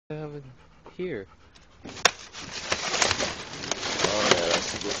have it here. Oh yeah,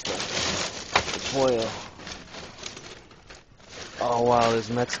 that's the good stuff. The foil. Oh wow, those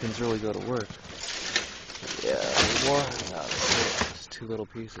Mexicans really go to work. Yeah, any more? No, that's it. Just 2 little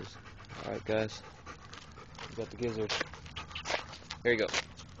pieces. Alright guys, we got the gizzard. Here you go.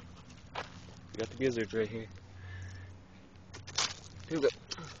 We got the gizzards right here. Here we go.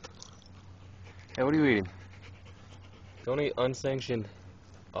 Hey, what are you eating? Don't eat unsanctioned.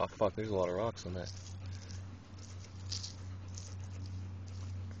 Oh fuck, there's a lot of rocks on that.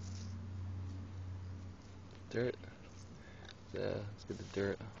 Dirt? Yeah, let's get the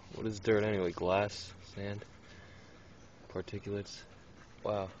dirt. What is dirt anyway? Glass? Sand? Particulates?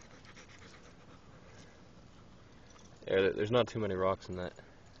 Wow. Yeah, there's not too many rocks in that.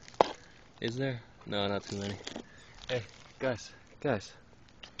 Is there? No, not too many. Hey, guys.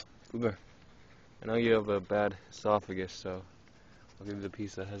 Uber. I know you have a bad esophagus, so I'll give you the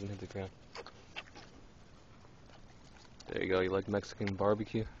piece that hasn't hit the ground. There you go. You like Mexican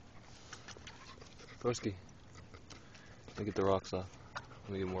barbecue? Broski. Let me get the rocks off.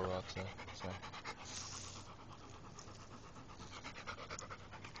 Let me get more rocks off. Sorry.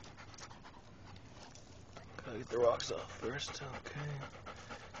 Gotta get the rocks off first. Okay.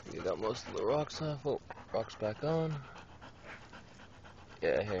 You got most of the rocks off. Oh, rocks back on.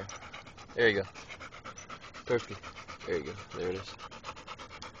 Yeah, here. There you go. Broski. There you go. There it is.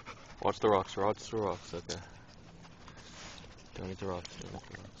 Watch the rocks. Watch the rocks. Okay. Don't eat the rocks. Don't eat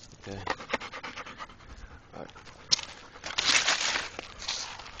the rocks. Okay. Alright.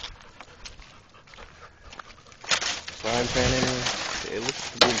 Frying pan anyway. It looks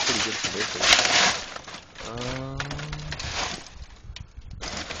to be in pretty good condition.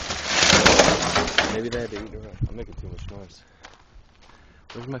 Maybe they had to eat it right. I'm making too much noise.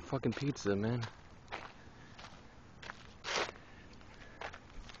 Where's my fucking pizza, man?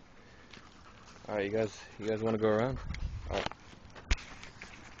 Alright, you guys want to go around? Alright.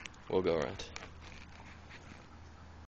 We'll go around.